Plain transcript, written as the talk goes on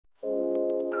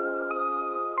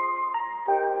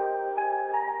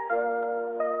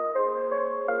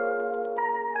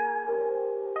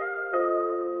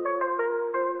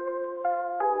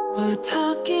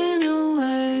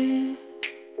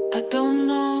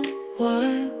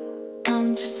what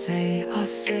I'm to say, I'll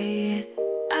say it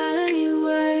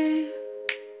anyway.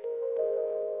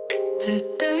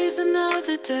 Today's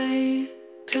another day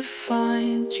to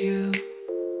find you.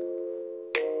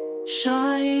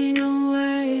 Shine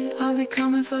away, I'll be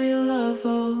coming for your love,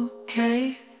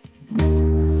 okay?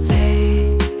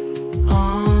 Take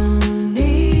on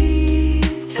me,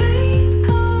 take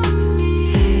on me,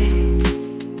 take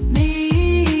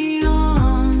me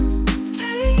on,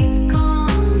 take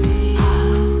on me.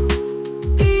 I'll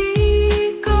be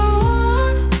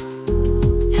gone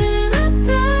in a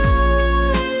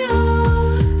day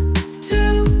or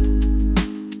two.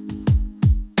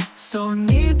 So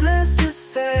needless to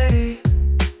say,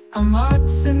 I'm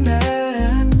odds and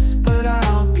ends, but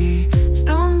I'll be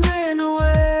stumbling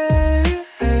away.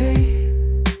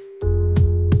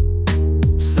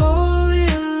 Slowly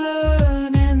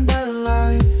learning that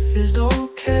life is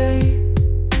okay.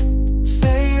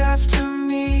 Say after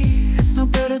me, it's no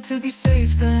better to be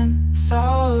safe than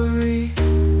sorry.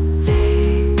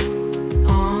 Take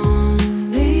on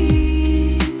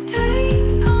me,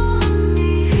 take on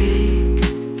me, take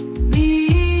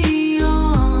me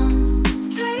on,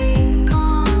 take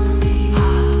on me.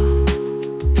 I'll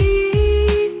be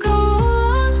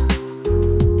gone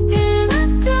in a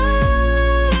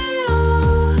day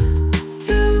or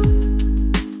two.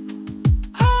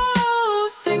 Oh,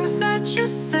 things that you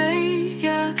say,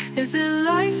 yeah. Is it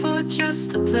life or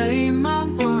just to play my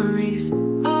worries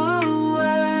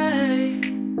away?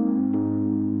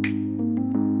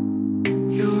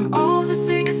 You're all the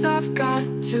things I've got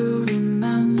to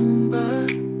remember.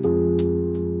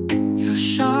 You're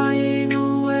shying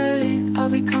away, I'll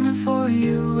be coming for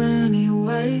you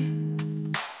anyway.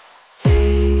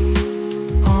 Take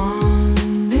on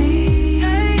me,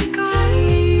 take on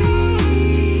me,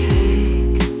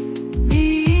 take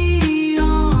me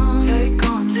on, take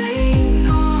on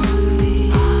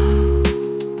me, I'll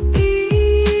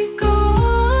be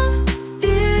gone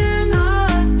in a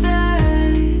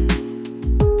day.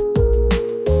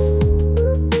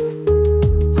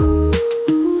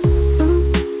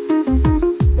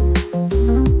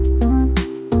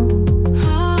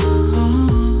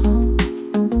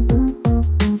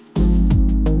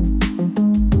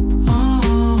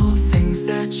 Oh, things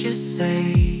that you say,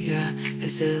 yeah.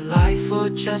 Is it life or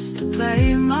just to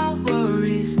play my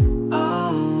worries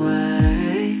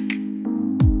away?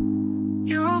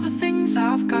 You're all the things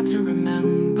I've got to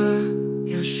remember.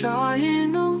 You're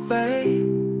shying away,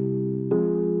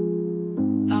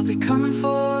 I'll be coming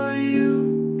for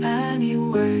you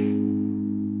anyway.